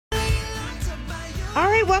All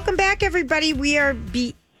right, welcome back, everybody. We are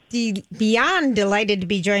beyond delighted to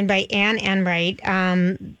be joined by Anne Enright.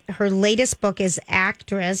 Her latest book is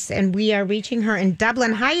Actress, and we are reaching her in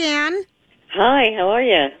Dublin. Hi, Anne. Hi, how are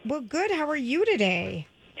you? Well, good. How are you today?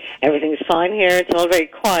 Everything's fine here. It's all very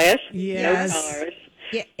quiet. Yes. No cars.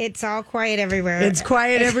 Yeah, it's all quiet everywhere. It's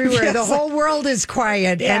quiet everywhere. Yes. The whole world is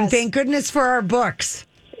quiet. Yes. And thank goodness for our books.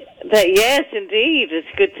 Yes, indeed. It's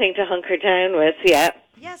a good thing to hunker down with, yeah.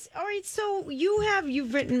 Yes. All right. So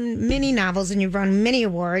you've written many novels and you've won many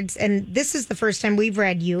awards, and this is the first time we've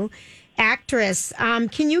read you. Actress.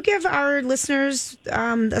 Can you give our listeners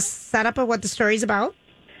a setup of what the story's about?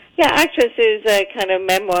 Yeah, Actress is a kind of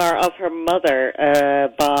memoir of her mother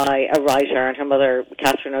by a writer, and her mother,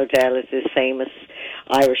 Katherine O'Dell, is this famous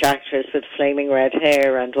Irish actress with flaming red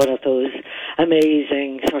hair and one of those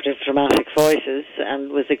amazing sort of dramatic voices,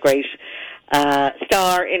 and was a great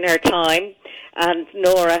star in her time. And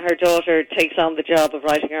Norah, her daughter, takes on the job of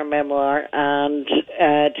writing her memoir and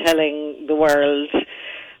telling the world,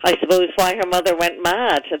 I suppose, why her mother went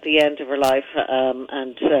mad at the end of her life,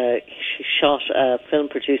 and she shot a film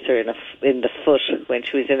producer in the foot when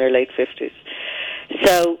she was in her late 50s.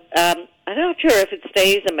 So I'm not sure if it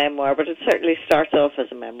stays a memoir, but it certainly starts off as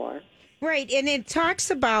a memoir. Right, and it talks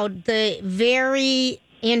about the very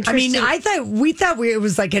interesting... we thought it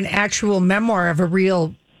was like an actual memoir of a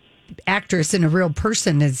real actress and a real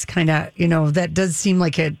person. Is kind of, that does seem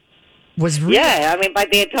like it was real. Yeah, I mean, by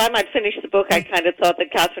the time I'd finished the book, I kind of thought that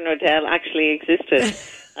Katherine O'Dell actually existed.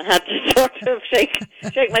 I had to sort of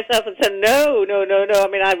shake myself and say, no. I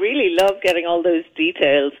mean, I really love getting all those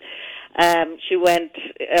details. She went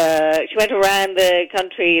around the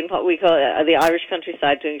country in what we call the Irish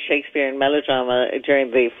countryside doing Shakespeare and melodrama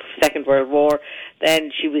during the Second World War.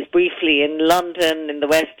 Then she was briefly in London in the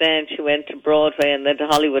West End. She went to Broadway and then to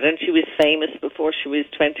Hollywood, and she was famous before she was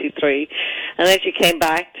 23. And then she came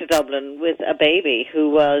back to Dublin with a baby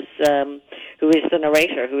who is the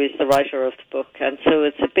narrator, who is the writer of the book. And so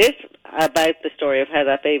it's a bit about the story of how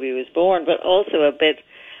that baby was born, but also a bit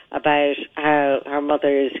about how her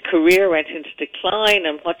mother's career went into decline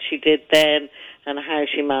and what she did then and how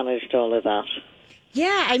she managed all of that.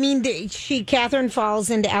 Yeah, I mean, Katherine falls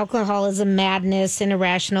into alcoholism, madness, and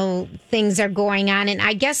irrational things are going on. And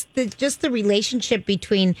I guess just the relationship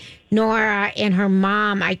between Norah and her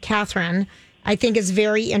mom, Katherine, I think is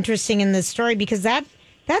very interesting in this story because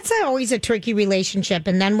that's always a tricky relationship.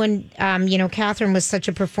 And then when, Katherine was such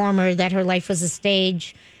a performer that her life was a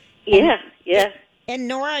stage. Yeah. And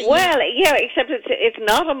Norah... Well, yeah, except it's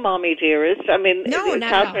not a mommy dearest. I mean,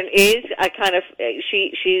 Katherine is a kind of...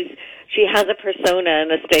 She has a persona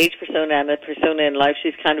and a stage persona and a persona in life.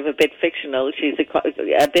 She's kind of a bit fictional. She's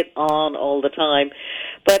a bit on all the time.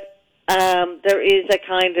 But there is a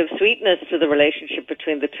kind of sweetness to the relationship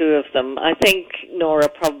between the two of them. I think Norah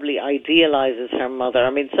probably idealizes her mother.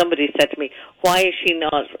 I mean, somebody said to me, why is she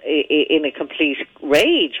not in a complete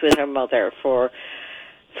rage with her mother for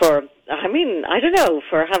I don't know,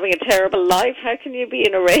 for having a terrible life? How can you be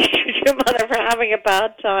in a rage with your mother for having a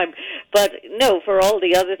bad time? But no, for all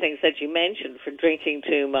the other things that you mentioned, for drinking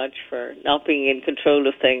too much, for not being in control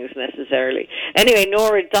of things necessarily. Anyway,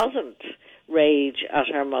 Norah doesn't rage at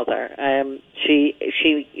her mother.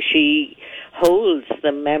 She holds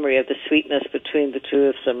the memory of the sweetness between the two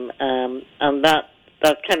of them, and that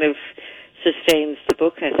kind of sustains the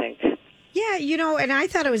book, I think. Yeah, and I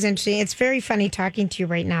thought it was interesting. It's very funny talking to you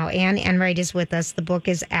right now. Anne Enright is with us. The book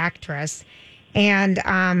is Actress. And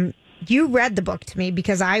you read the book to me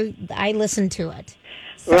because I listened to it.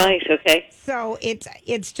 So, right, okay. So it's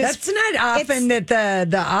just... That's not often that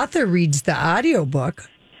the author reads the audiobook.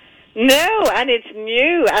 No, and it's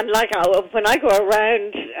new. And when I go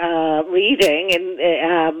around reading,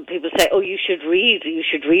 and people say, "Oh, you should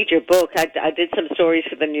read your book." I did some stories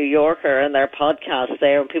for the New Yorker and their podcast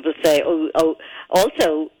there, and people say, "Oh."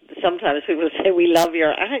 Also, sometimes people say, "We love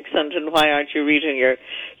your accent, and why aren't you reading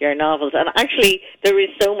your novels?" And actually, there is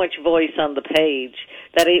so much voice on the page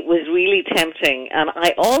that it was really tempting. And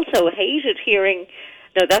I also hated hearing.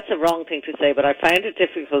 No, that's a wrong thing to say, but I found it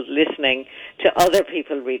difficult listening to other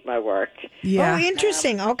people read my work. Yeah. Oh,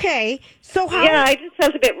 interesting. Okay. So how... Yeah, I just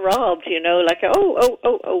felt a bit robbed, like,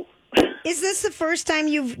 oh. Is this the first time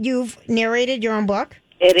you've narrated your own book?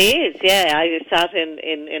 It is, yeah. I sat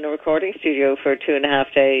in a recording studio for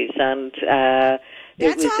 2.5 days, and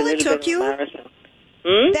it was a little bit of a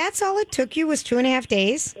marathon. That's all it took you was 2.5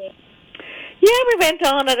 days? Yeah, we went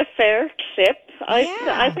on at a fair clip.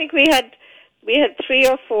 I think we had 3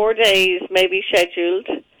 or 4 days maybe scheduled.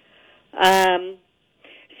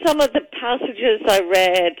 Some of the passages I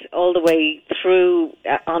read all the way through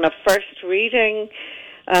on a first reading,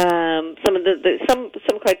 Some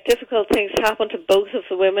quite difficult things happen to both of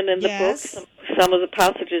the women in the book. Some of the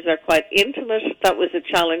passages are quite intimate. That was a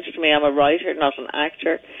challenge to me. I'm a writer, not an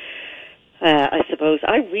actor. I suppose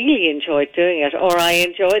I really enjoyed doing it, or I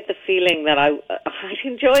enjoyed the feeling that I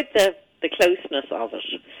enjoyed the closeness of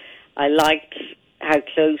it. I liked how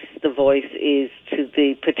close the voice is to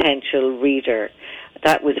the potential reader.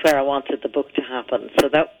 That was where I wanted the book to happen. So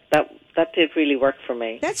that did really work for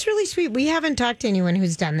me. That's really sweet. We haven't talked to anyone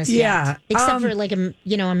who's done this yet, except for like a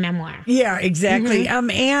memoir. Yeah, exactly.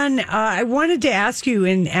 Anne, I wanted to ask you,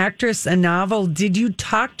 in Actress, a Novel, did you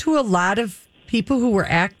talk to a lot of people who were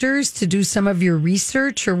actors to do some of your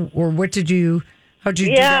research, or what did you? How did you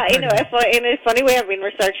do that? Yeah, in a funny way, I've been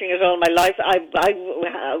researching it all my life. I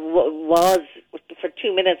was, for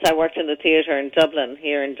 2 minutes, I worked in the theatre in Dublin,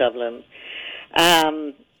 here in Dublin.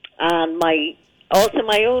 And my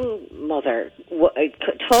own mother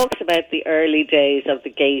talks about the early days of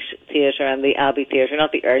the Gate Theatre and the Abbey Theatre,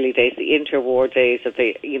 not the early days, the interwar days of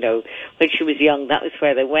when she was young, that was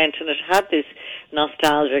where they went, and it had this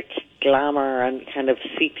nostalgic glamour and kind of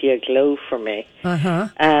sepia glow for me.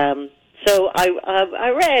 So I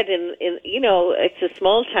read in it's a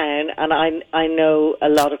small town, and I know a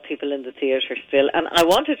lot of people in the theatre still, and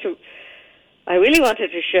I really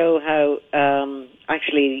wanted to show how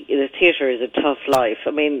actually the theatre is a tough life.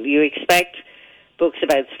 I mean, you expect books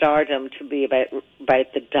about stardom to be about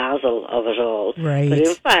the dazzle of it all, right? But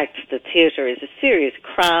in fact, the theatre is a serious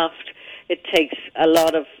craft. It takes a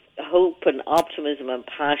lot of hope and optimism and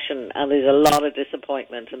passion, and there's a lot of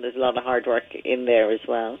disappointment, and there's a lot of hard work in there as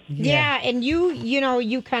well. Yeah, and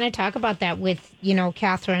you kind of talk about that with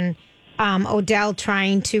Katherine O'Dell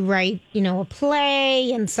trying to write a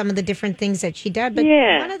play and some of the different things that she did. But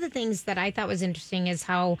one of the things that I thought was interesting is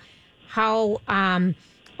how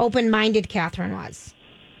open-minded Katherine was.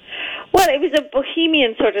 Well, it was a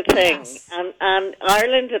bohemian sort of thing, and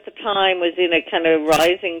Ireland at the time was in a kind of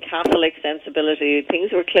rising Catholic sensibility.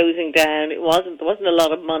 Things were closing down. There wasn't a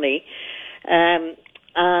lot of money, and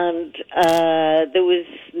there was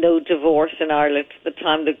no divorce in Ireland at the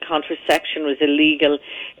time. The contraception was illegal,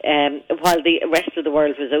 while the rest of the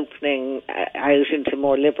world was opening out into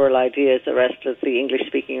more liberal ideas. The rest of the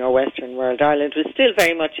English-speaking or Western world, Ireland was still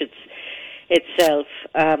very much itself,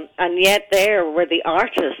 and yet there were the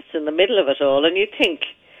artists in the middle of it all, and you think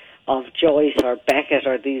of Joyce or Beckett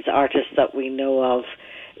or these artists that we know of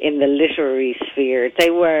in the literary sphere. They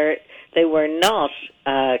were not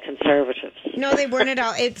conservatives. No, they weren't at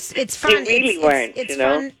all. It's fun. They really weren't. It's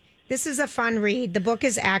fun. This is a fun read. The book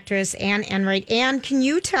is Actress, Anne Enright. Anne, can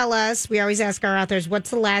you tell us, we always ask our authors, what's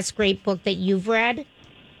the last great book that you've read?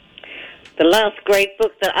 The last great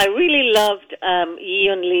book that I really loved,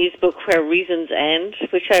 Ian Lee's book, Where Reasons End,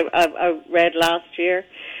 which I read last year.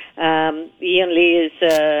 Ian Lee is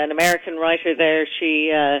an American writer there.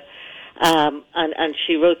 She and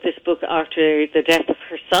she wrote this book after the death of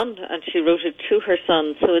her son, and she wrote it to her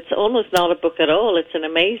son. So it's almost not a book at all. It's an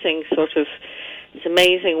amazing it's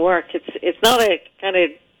amazing work. It's not a kind of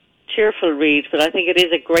cheerful read, but I think it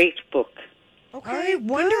is a great book. Okay,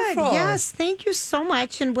 wonderful. Good. Yes, thank you so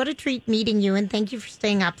much, and what a treat meeting you, and thank you for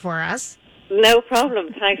staying up for us. No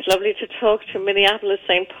problem. Thanks. Lovely to talk to Minneapolis,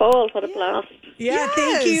 St. Paul. What a blast. Yeah,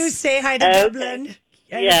 thank you. Say hi to Dublin.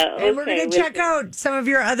 And we're going to check out some of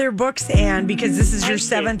your other books, Anne, because this is your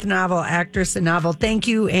seventh novel, Actress, a Novel. Thank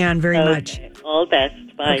you, Anne, very much. All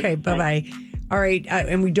best. Bye. Okay, bye-bye. All right,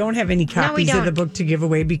 and we don't have any copies of the book to give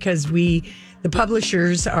away because the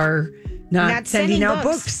publishers are not sending out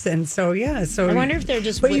books. And so, I wonder if they're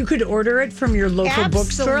just... But you could order it from your local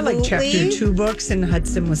bookstore, like Chapter 2 Books in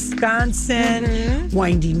Hudson, Wisconsin,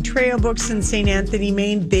 Winding Trail Books in St. Anthony,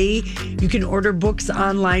 Maine. You can order books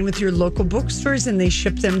online with your local bookstores, and they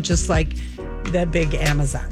ship them just like the big Amazon.